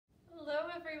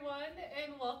everyone,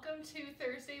 and welcome to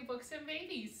Thursday Books and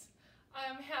Babies.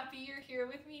 I'm happy you're here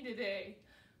with me today.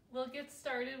 We'll get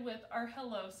started with our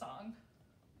hello song.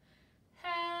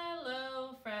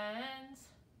 Hello friends,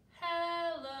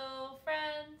 hello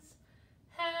friends,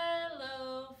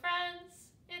 hello friends.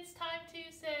 It's time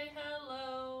to say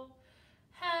hello.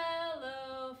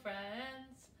 Hello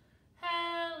friends,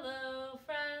 hello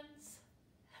friends,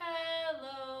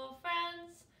 hello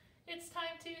friends. It's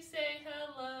time to say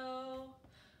hello.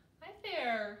 Hi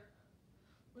there.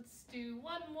 Let's do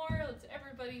one more. Let's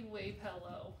everybody wave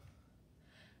hello.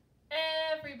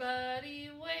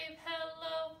 Everybody wave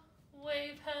hello,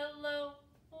 wave hello,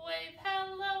 wave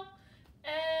hello.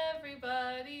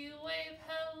 Everybody wave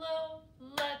hello.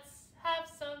 Let's have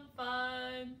some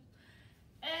fun.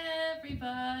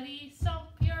 Everybody stomp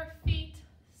your feet,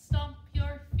 stomp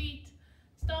your feet,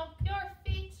 stomp your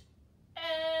feet.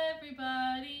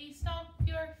 Everybody stomp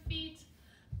your feet.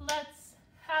 Let's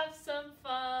have some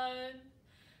fun.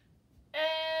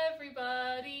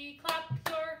 Everybody clap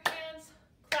your hands,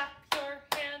 clap your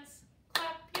hands,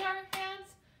 clap your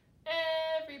hands.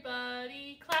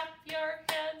 Everybody clap your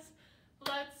hands.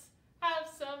 Let's have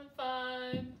some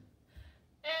fun.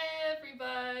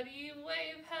 Everybody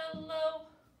wave hello,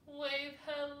 wave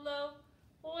hello,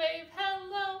 wave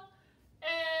hello.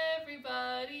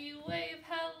 Everybody wave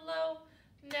hello.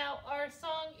 Now our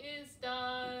song is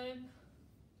done.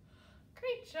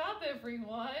 Great job,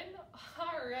 everyone.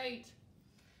 All right.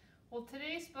 Well,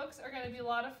 today's books are going to be a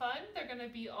lot of fun. They're going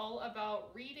to be all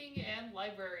about reading and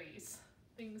libraries,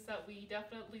 things that we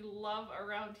definitely love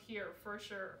around here for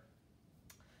sure.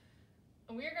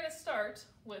 And we are going to start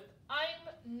with I'm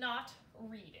Not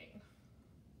Reading.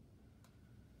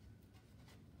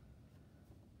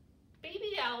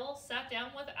 Baby Owl sat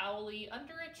down with Owlie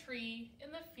under a tree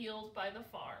in the field by the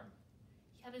farm.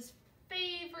 He had his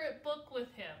favorite book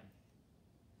with him.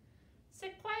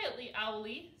 Sit quietly,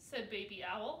 Owlie, said Baby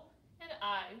Owl, and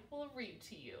I will read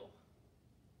to you.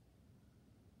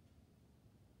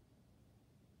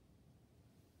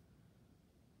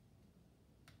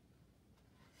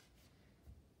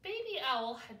 Baby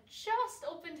Owl had just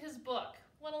opened his book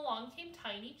when along came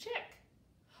Tiny Chick.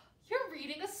 You're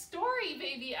reading a story,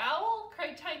 Baby Owl,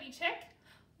 cried Tiny Chick.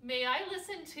 May I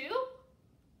listen too?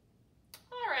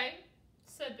 All right,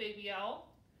 said Baby Owl.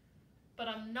 But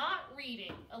I'm not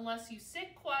reading unless you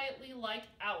sit quietly like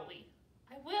Owlie.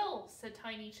 I will, said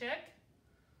Tiny Chick.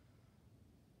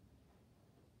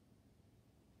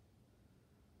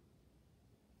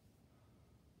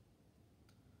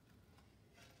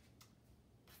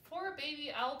 Before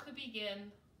Baby Owl could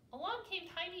begin, along came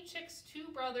Tiny Chick's two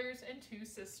brothers and two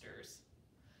sisters.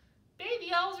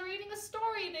 Baby Owl's reading a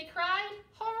story, they cried.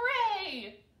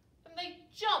 Hooray! And they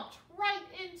jumped right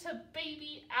into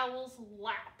Baby Owl's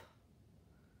lap.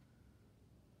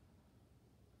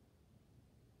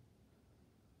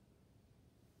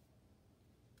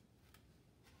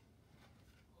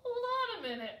 Hold on a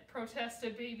minute,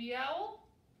 protested Baby Owl.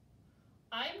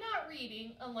 I'm not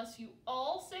reading unless you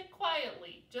all sit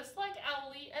quietly, just like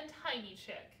Owlie and Tiny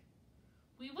Chick.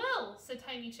 We will, said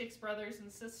Tiny Chick's brothers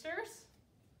and sisters.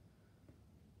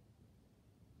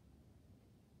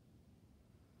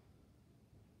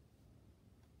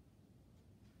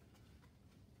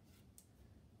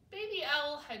 Baby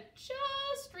Owl had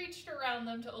just reached around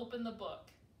them to open the book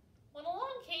when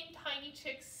along came Tiny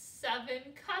Chick's 7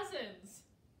 cousins.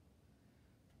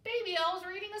 Baby Owl's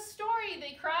reading a story,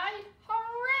 they cried.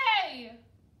 Hooray!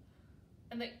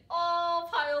 And they all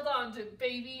piled onto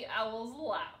Baby Owl's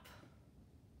lap.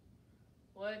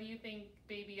 What do you think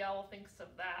Baby Owl thinks of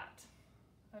that?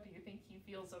 How do you think he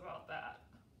feels about that?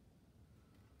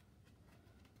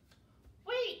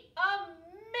 Wait a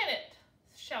minute,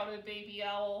 shouted Baby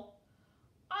Owl.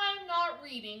 I'm not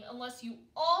reading unless you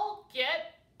all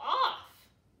get off.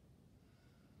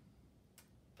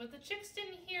 But the chicks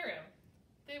didn't hear him.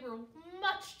 They were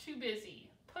much too busy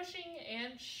pushing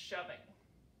and shoving.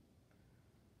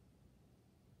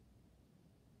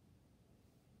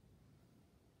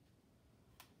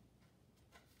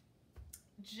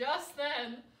 Just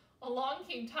then, along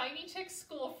came Tiny Chick's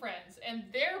school friends and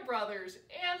their brothers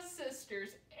and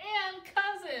sisters and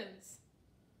cousins.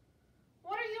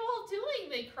 What are you all doing?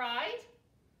 They cried.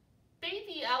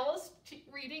 Baby Owl's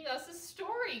reading us a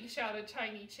story, shouted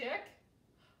Tiny Chick.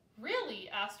 Really?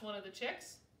 Asked one of the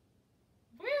chicks.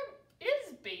 Where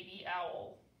is Baby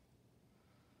Owl?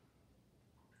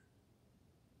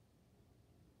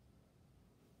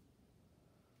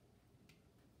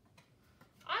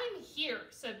 I'm here,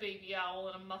 said Baby Owl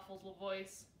in a muffled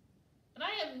voice. And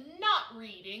I am not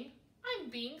reading. I'm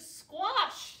being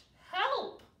squashed.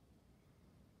 Help!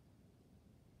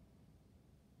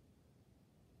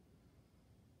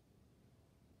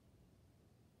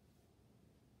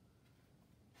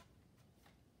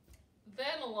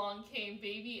 Then along came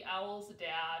Baby Owl's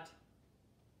dad.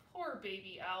 Poor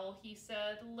Baby Owl, he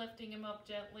said, lifting him up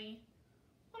gently.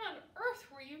 What on earth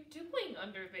were you doing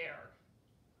under there?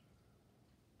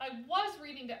 I was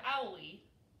reading to Owlie.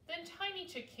 Then Tiny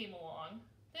Chick came along,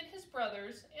 then his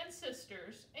brothers and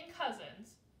sisters and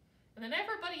cousins, and then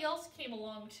everybody else came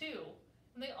along too,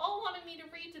 and they all wanted me to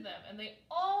read to them, and they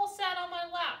all sat on my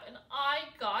lap, and I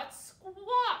got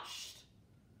squashed.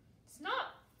 It's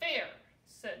not fair,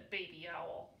 said Baby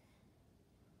Owl.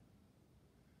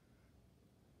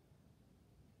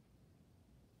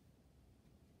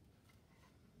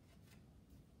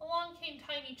 Along came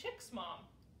Tiny Chick's mom.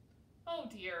 Oh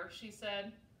dear, she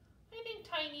said. I think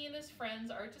Tiny and his friends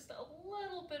are just a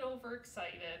little bit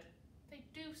overexcited. They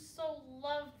do so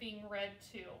love being read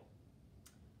to.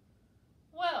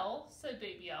 Well, said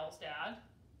Baby Owl's dad,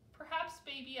 perhaps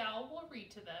Baby Owl will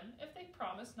read to them if they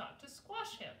promise not to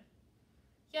squash him.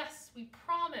 Yes, we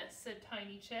promise, said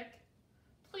Tiny Chick.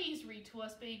 Please read to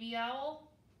us, Baby Owl.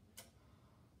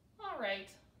 All right,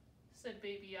 said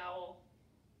Baby Owl.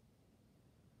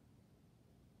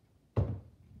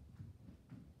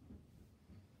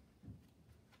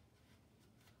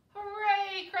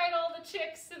 Hooray, cried all the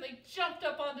chicks, and they jumped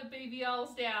up onto Baby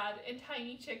Owl's dad and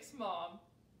Tiny Chick's mom.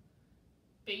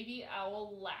 Baby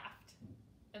Owl laughed,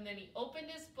 and then he opened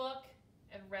his book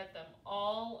and read them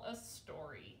all a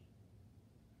story.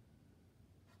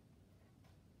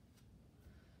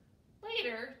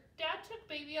 Later, Dad took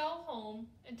Baby Owl home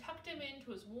and tucked him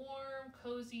into his warm,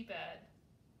 cozy bed.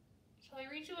 Shall I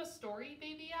read you a story,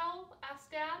 Baby Owl?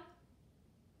 Asked Dad.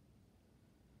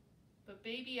 But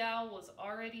Baby Owl was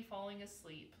already falling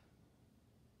asleep.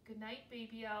 Good night,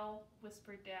 Baby Owl,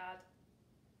 whispered Dad.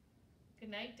 Good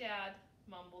night, Dad,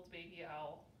 mumbled Baby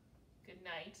Owl. Good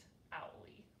night,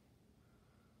 Owlie.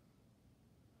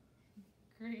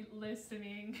 Great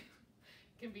listening.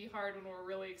 Can be hard when we're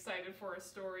really excited for a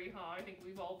story, huh? I think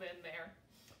we've all been there.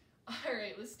 All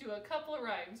right, let's do a couple of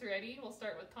rhymes. Ready? We'll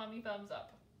start with Tommy Thumbs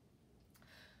Up.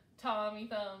 Tommy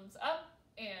Thumbs Up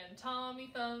and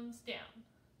Tommy Thumbs Down.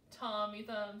 Tommy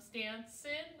Thumbs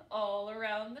dancing all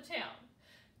around the town.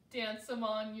 Dance 'em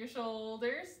on your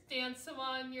shoulders, dance 'em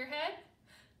on your head,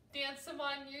 dance 'em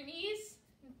on your knees,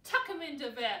 and tuck 'em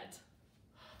into bed.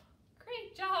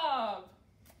 Great job.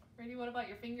 Ready? What about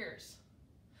your fingers?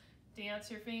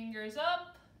 Dance your fingers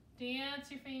up,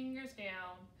 dance your fingers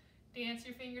down. Dance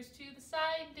your fingers to the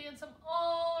side, dance 'em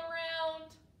all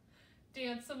around.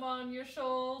 Dance 'em on your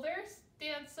shoulders,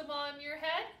 dance 'em on your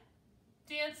head,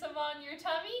 dance 'em on your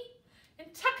tummy,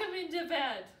 and tuck 'em into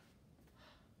bed.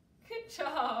 Good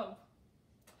job.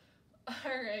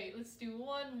 All right, let's do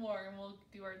one more and we'll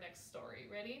do our next story.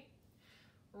 Ready?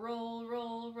 Roll,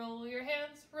 roll, roll your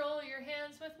hands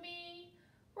with me.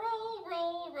 Roll,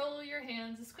 roll, roll your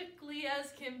hands as quickly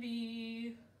as can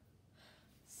be.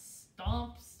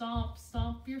 Stomp, stomp,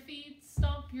 stomp your feet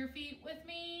with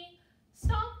me.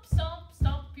 Stomp, stomp,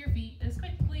 stomp your feet as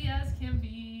quickly as can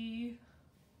be.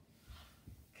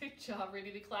 Good job.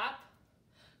 Ready to clap?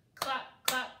 Clap,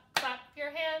 clap, clap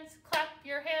your hands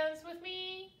with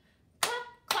me. Clap,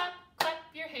 clap,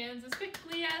 clap your hands as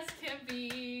quickly as can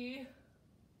be.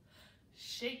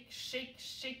 Shake, shake,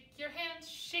 shake your hands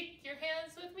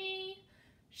with me.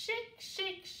 Shake,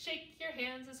 shake, shake your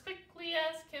hands as quickly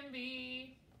as can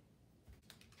be.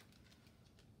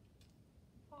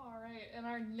 All right, and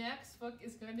our next book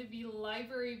is going to be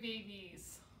Library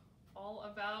Babies, all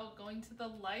about going to the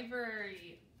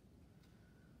library.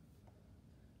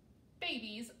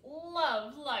 Babies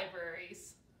love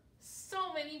libraries.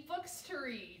 So many books to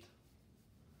read.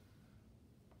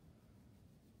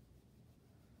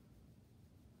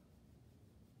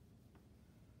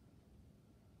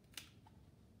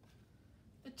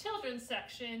 The children's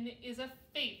section is a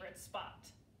favorite spot,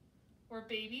 where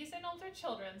babies and older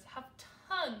children have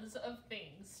tons of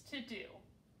things to do.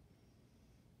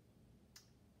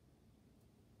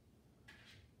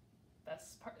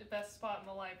 Best spot in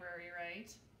the library,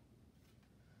 right?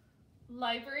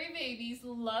 Library babies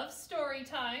love story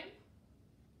time.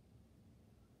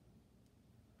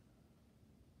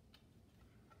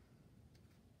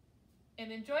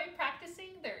 And enjoy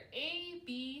practicing their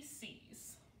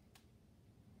ABCs.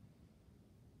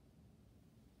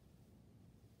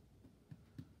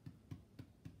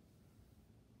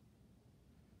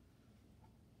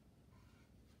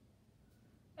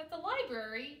 At the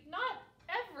library, not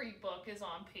every book is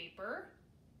on paper.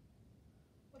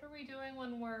 What are we doing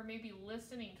when we're maybe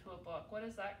listening to a book? What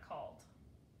is that called?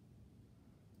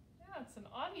 Yeah, it's an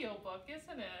audio book,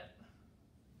 isn't it?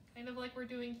 Kind of like we're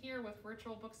doing here with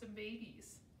Virtual Books and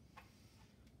Babies.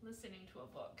 Listening to a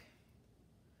book.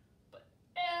 But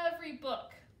every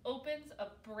book opens a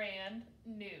brand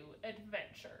new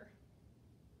adventure.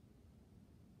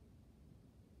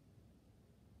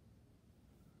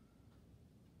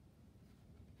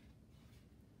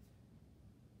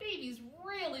 Babies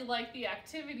really like the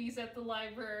activities at the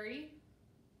library,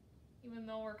 even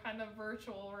though we're kind of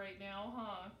virtual right now,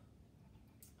 huh?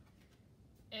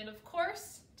 And of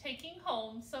course, taking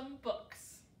home some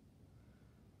books.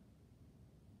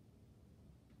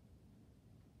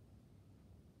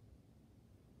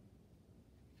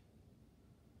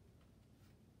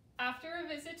 After a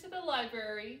visit to the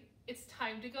library, it's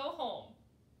time to go home.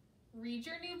 Read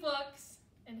your new books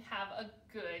and have a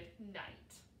good night.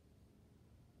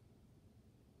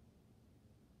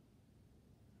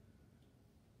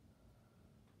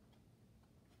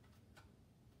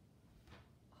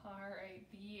 All right,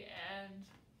 the end.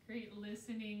 Great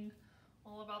listening,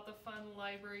 all about the fun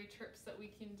library trips that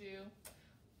we can do.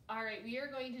 All right, we are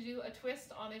going to do a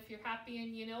twist on If You're Happy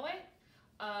and You Know It.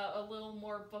 A little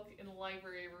more book and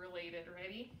library related.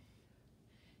 Ready?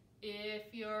 If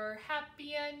you're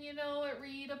happy and you know it,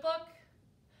 read a book.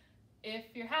 If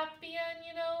you're happy and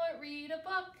you know it, read a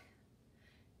book.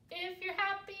 If you're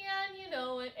happy and you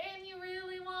know it, and you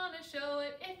really want to show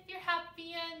it, if you're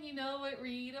happy and you know it,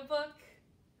 read a book.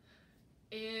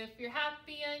 If you're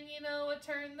happy and you know it,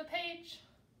 turn the page.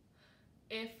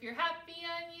 If you're happy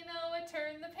and you know it,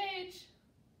 turn the page.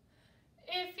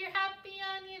 If you're happy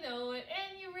and you know it,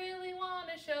 and you really want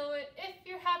to show it, if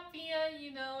you're happy and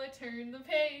you know it, turn the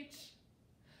page.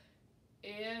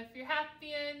 If you're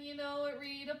happy and you know it,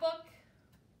 read a book.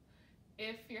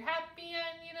 If you're happy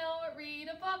and you know it, read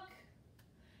a book.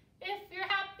 If you're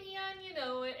happy and you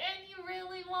know it, and you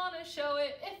really want to show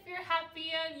it, if you're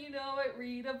happy and you know it,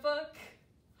 read a book.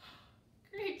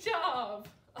 Great job.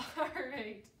 All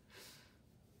right.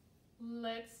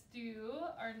 Let's do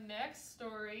our next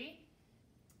story.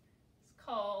 It's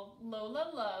called Lola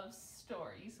Loves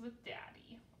Stories with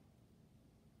Daddy.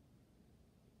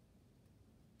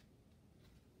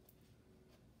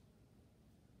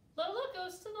 Lola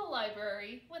goes to the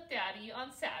library with Daddy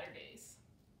on Saturdays.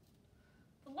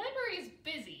 The library is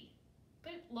busy,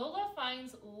 but Lola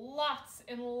finds lots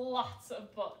and lots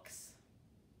of books.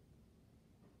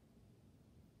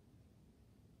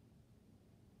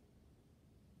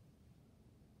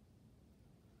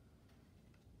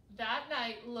 That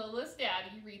night, Lola's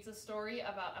daddy reads a story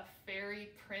about a fairy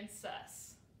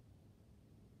princess.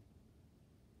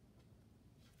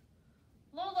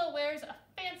 Lola wears a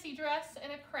fancy dress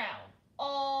and a crown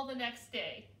all the next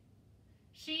day.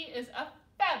 She is a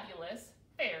fabulous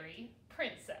fairy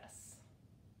princess.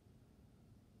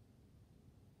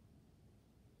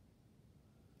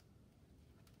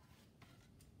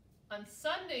 On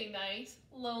Sunday night,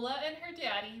 Lola and her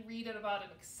daddy read about an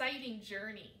exciting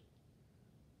journey.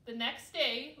 The next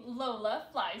day, Lola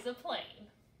flies a plane.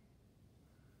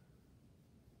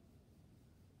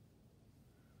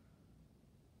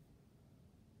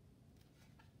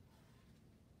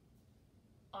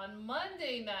 On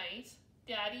Monday night,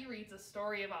 Daddy reads a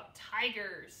story about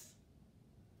tigers.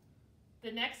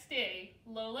 The next day,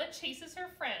 Lola chases her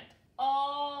friend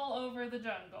all over the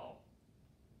jungle.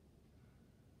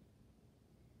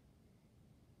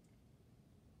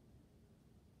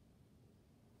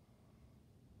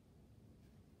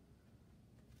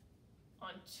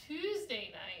 On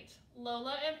Tuesday night,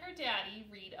 Lola and her daddy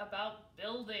read about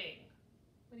building.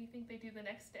 What do you think they do the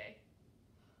next day?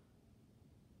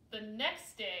 The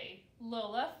next day,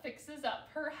 Lola fixes up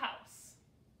her house.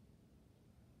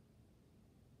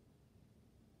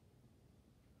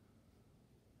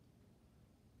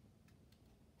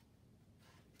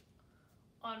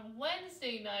 On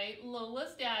Wednesday night,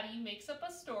 Lola's daddy makes up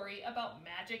a story about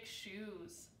magic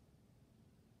shoes.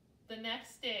 The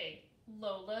next day,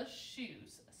 Lola's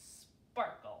shoes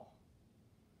sparkle.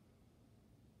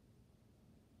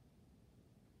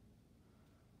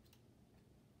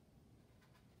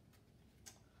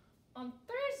 On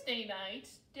Thursday night,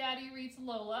 Daddy reads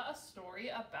Lola a story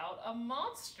about a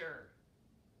monster.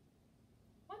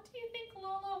 What do you think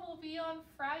Lola will be on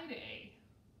Friday?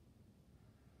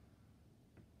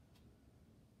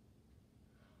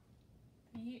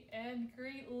 The end.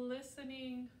 Great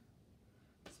listening.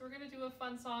 So we're going to do a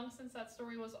fun song since that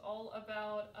story was all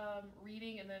about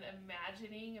reading and then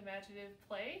imagining, imaginative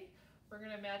play. We're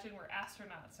going to imagine we're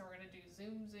astronauts and we're going to do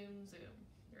zoom, zoom, zoom.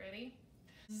 You ready?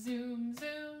 Zoom,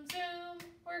 zoom, zoom,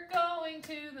 we're going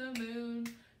to the moon.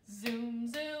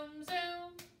 Zoom, zoom,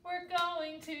 zoom, we're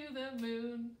going to the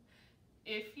moon.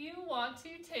 If you want to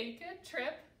take a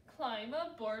trip, climb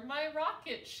aboard my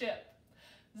rocket ship.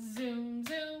 Zoom,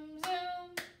 zoom,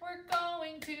 zoom, we're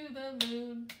going to the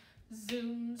moon.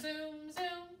 Zoom, zoom,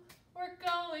 zoom, we're We're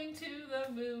going to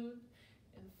the moon.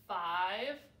 In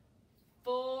 5,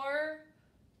 4,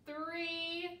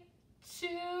 3, 2,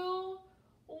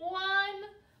 1.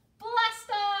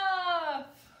 Blast off!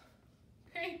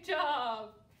 Great job.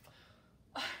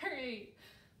 All right,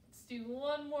 let's do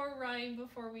one more rhyme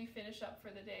before we finish up for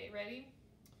the day. Ready?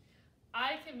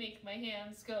 I can make my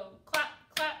hands go clap,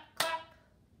 clap, clap,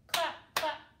 clap,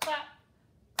 clap, clap,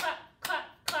 clap,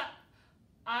 clap, clap.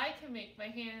 I can make my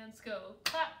hands go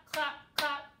clap, clap,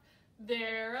 clap.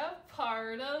 They're a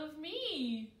part of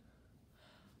me.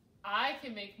 I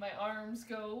can make my arms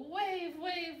go wave,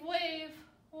 wave, wave,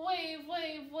 wave,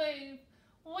 wave, wave,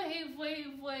 wave,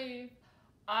 wave, wave.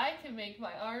 I can make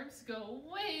my arms go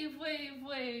wave, wave,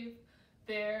 wave.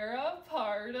 They're a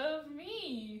part of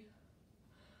me.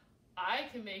 I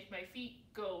can make my feet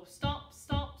go stomp,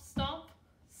 stomp, stomp,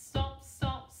 stomp,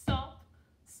 stomp, stomp,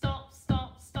 stomp,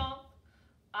 stomp, stomp.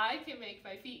 I can make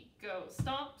my feet go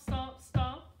stomp, stomp,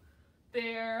 stomp.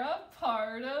 They're a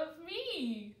part of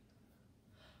me.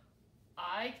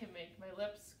 I can make my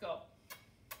lips go.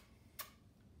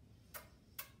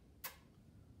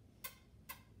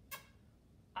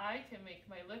 I can make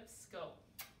my lips go.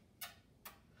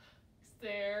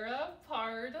 They're a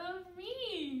part of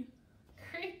me.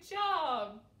 Great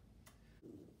job.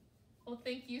 Well,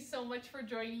 thank you so much for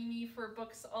joining me for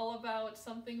Books All About,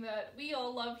 something that we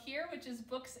all love here, which is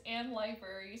books and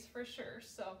libraries for sure.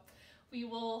 So we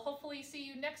will hopefully see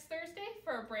you next Thursday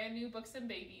for a brand new Books and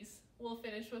Babies. We'll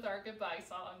finish with our goodbye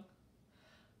song.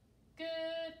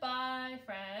 Goodbye,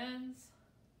 friends.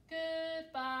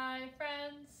 Goodbye,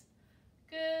 friends.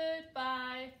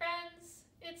 Goodbye, friends.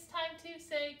 It's time to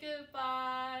say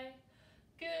goodbye.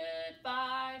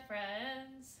 Goodbye,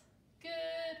 friends.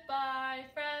 Goodbye,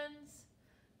 friends.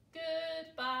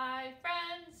 Goodbye,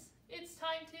 friends. It's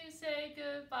time to say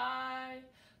goodbye.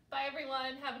 Bye,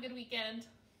 everyone. Have a good weekend.